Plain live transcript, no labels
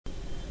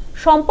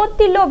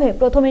সম্পত্তির লোভে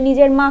প্রথমে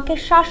নিজের মাকে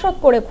শ্বাসরোধ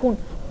করে খুন,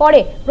 পরে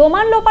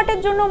প্রমাণ লোপাটের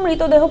জন্য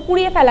মৃতদেহ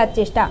পুড়িয়ে ফেলার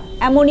চেষ্টা,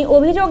 এমনই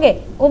অভিযোগে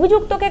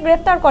অভিযুক্তকে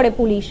গ্রেফতার করে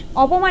পুলিশ।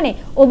 অপমানে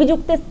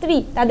অভিযুক্তের স্ত্রী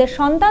তাদের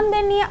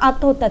সন্তানদের নিয়ে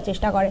আত্মহত্যার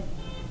চেষ্টা করে।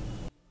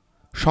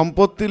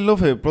 সম্পত্তির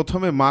লোভে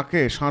প্রথমে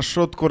মাকে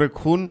শ্বাসরোধ করে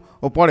খুন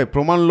ও পরে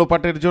প্রমাণ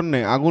লোপাটের জন্য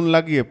আগুন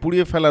লাগিয়ে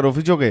পুড়িয়ে ফেলার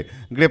অভিযোগে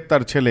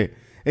গ্রেপ্তার ছেলে।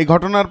 এই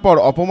ঘটনার পর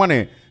অপমানে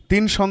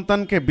 3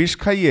 সন্তানকে বিষ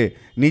খাইয়ে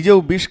নিজেও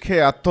বিষ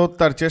খেয়ে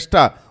আত্মহত্যার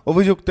চেষ্টা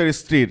অভিযুক্তের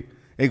স্ত্রীর।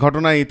 এই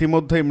ঘটনায়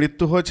ইতিমধ্যেই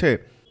মৃত্যু হয়েছে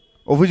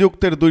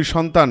অভিযুক্তের 2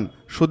 সন্তান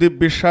সুদীপ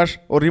বিশ্বাস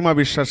ও রীমা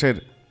বিশ্বাসের।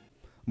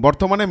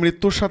 বর্তমানে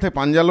মৃত্যুর সাথে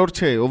পাঞ্জা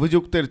লড়ছে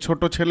অভিযুক্তের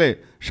ছোট ছেলে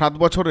 7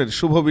 বছরের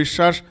শুভ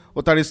বিশ্বাস ও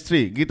তার স্ত্রী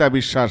গীতা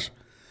বিশ্বাস।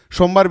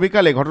 সোমবার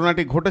বিকালে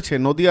ঘটনাটি ঘটেছে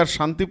নদিয়ার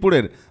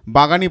শান্তিপুরের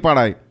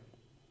বাগানীপাড়ায়।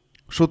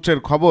 সূত্রের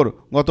খবর,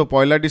 গত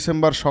 1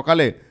 ডিসেম্বর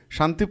সকালে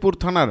শান্তিপুর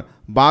থানার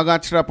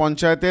বাগাছড়া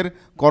পঞ্চায়েতের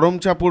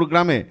করমচাপুর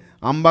গ্রামে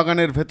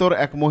আমবাগানের ভেতর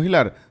এক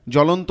মহিলার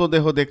জ্বলন্ত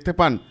দেহ দেখতে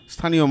পান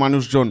স্থানীয়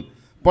মানুষজন।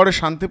 পরে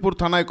শান্তিপুর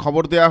থানায়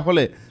খবর দেওয়া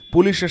হলে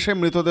পুলিশ এসে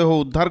মৃতদেহ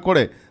উদ্ধার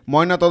করে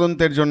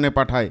ময়নাতদন্তের জন্য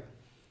পাঠায়।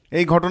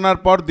 এই ঘটনার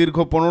পর দীর্ঘ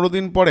 15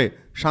 দিন পরে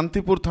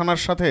শান্তিপুর থানার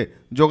সাথে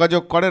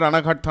যোগাযোগ করে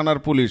রানাঘাট থানার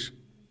পুলিশ।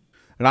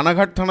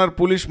 রানাঘাট থানার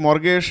পুলিশ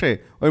মর্গে এসে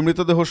ওই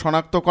মৃতদেহ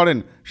শনাক্ত করেন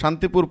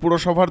শান্তিপুর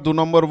পুরসভার 2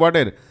 নম্বর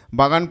ওয়ার্ডের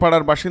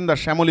বাগানপাড়ার বাসিন্দা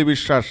শ্যামলী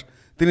বিশ্বাস।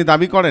 তিনি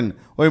দাবি করেন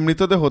ওই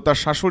মৃতদেহ তার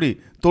শাশুড়ি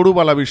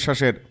তরুবালা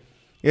বিশ্বাসের।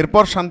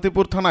 এরপর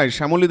শান্তিপুর থানায়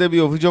শ্যামলী দেবী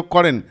অভিযোগ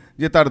করেন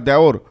যে তার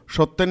দেওর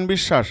সত্যেন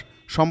বিশ্বাস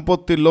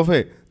সম্পত্তির লোভে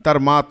তার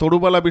মা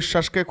তরুবালা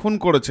বিশ্বাসকে খুন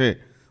করেছে।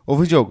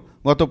 অভিযোগ,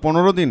 গত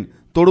 15 দিন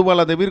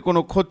তরুবালা দেবীর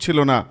কোনো খোঁজ ছিল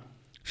না।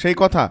 সেই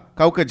কথা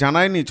কাউকে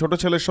জানায়নি ছোট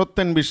ছেলে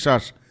সত্যেন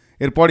বিশ্বাস।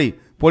 এরপরই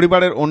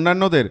পরিবারের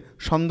অন্যান্যদের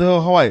সন্দেহ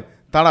হওয়ায়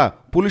তারা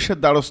পুলিশের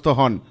দ্বারস্থ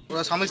হন।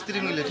 ওরা স্বামী স্ত্রী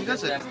মিলে, ঠিক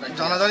আছে,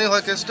 জানাজানি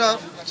হয় কেসটা,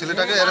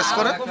 ছেলেটাকে অ্যারেস্ট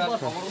করে,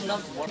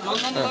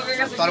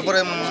 তারপরে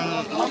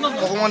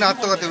অপমানে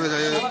আত্মঘাতী হয়ে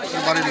যায়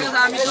বাড়ির লোক।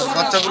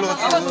 বাচ্চাগুলো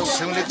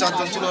ফ্যামিলির 4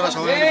 জন ছিল, ওরা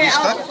সবাই মিলে বিষ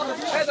খায়।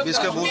 বিষ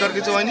খেয়ে বউটার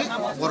কিছু হয়নি,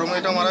 বড়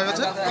মেয়েটা মারা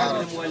গেছে, আর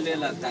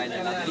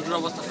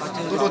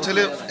 2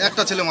 ছেলে,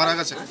 একটা ছেলে মারা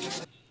গেছে।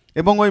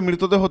 এবং ওই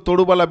মৃতদেহ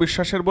তরুবালা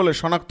বিশ্বাসের বলে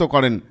শনাক্ত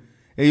করেন।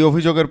 এই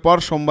অভিযোগের পর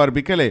সোমবার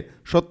বিকেলে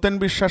সত্যেন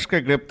বিশ্বাসকে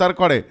গ্রেপ্তার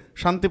করে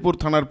শান্তিপুর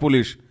থানার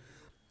পুলিশ।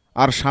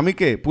 আর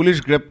স্বামীকে পুলিশ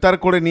গ্রেপ্তার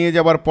করে নিয়ে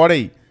যাবার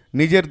পরেই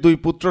নিজের 2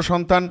 পুত্র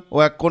সন্তান ও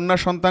 1 কন্যা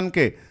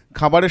সন্তানকে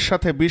খাবারের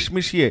সাথে বিষ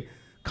মিশিয়ে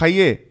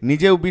খাইয়ে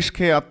নিজেও বিষ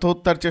খেয়ে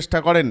আত্মহত্যার চেষ্টা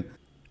করেন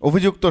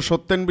অভিযুক্ত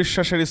সত্যেন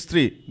বিশ্বাসের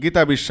স্ত্রী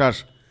গীতা বিশ্বাস।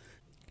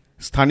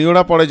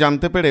 স্থানীয়রা পরে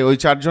জানতে পেরে ওই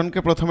 4 জনকে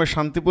প্রথমে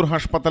শান্তিপুর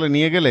হাসপাতালে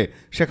নিয়ে গেলে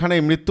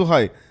সেখানেই মৃত্যু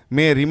হয়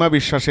মেয়ে রীমা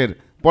বিশ্বাসের।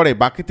 পরে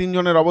বাকি 3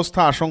 জনের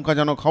অবস্থা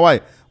আশঙ্কাজনক হওয়ায়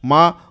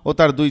মা ও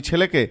তার 2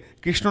 ছেলেকে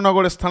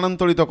কৃষ্ণনগরে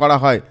স্থানান্তরিত করা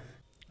হয়।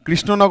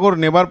 কৃষ্ণনগর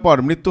নেবার পর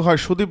মৃত্যু হয়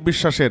সুদীপ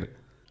বিশ্বাসের।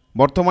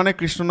 বর্তমানে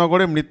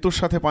কৃষ্ণনগরে মৃত্যুর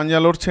সাথে পাঞ্জা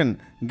লড়ছেন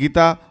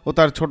গীতা ও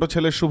তার ছোট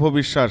ছেলে শুভ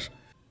বিশ্বাস।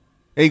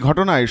 এই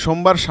ঘটনায়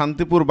সোমবার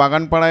শান্তিপুর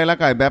বাগানপাড়া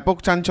এলাকায় ব্যাপক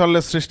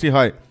চাঞ্চল্যের সৃষ্টি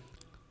হয়।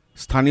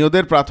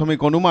 স্থানীয়দের প্রাথমিক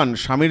অনুমান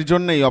স্বামীর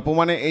জন্যই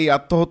অপমানে এই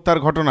আত্মহত্যার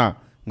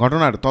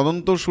ঘটনার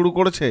তদন্ত শুরু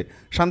করেছে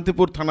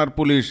শান্তিপুর থানার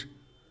পুলিশ।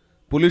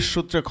 পুলিশ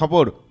সূত্রে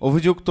খবর,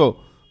 অভিযুক্ত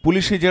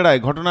পুলিশি জেরায়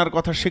ঘটনার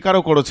কথা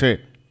স্বীকারও করেছে।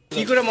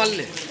 কি করে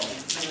মারলে?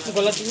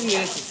 গলা থেকে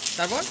নিয়েছি,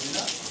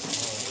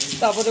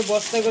 তারপরে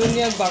বস্তা করে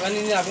নিয়ে বাগানে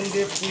নিয়ে আগুন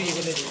দিয়ে পুড়িয়ে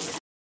ফেলেছি।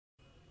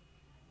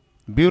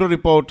 Bureau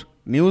report,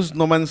 news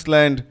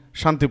no man's land,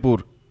 Shantipur.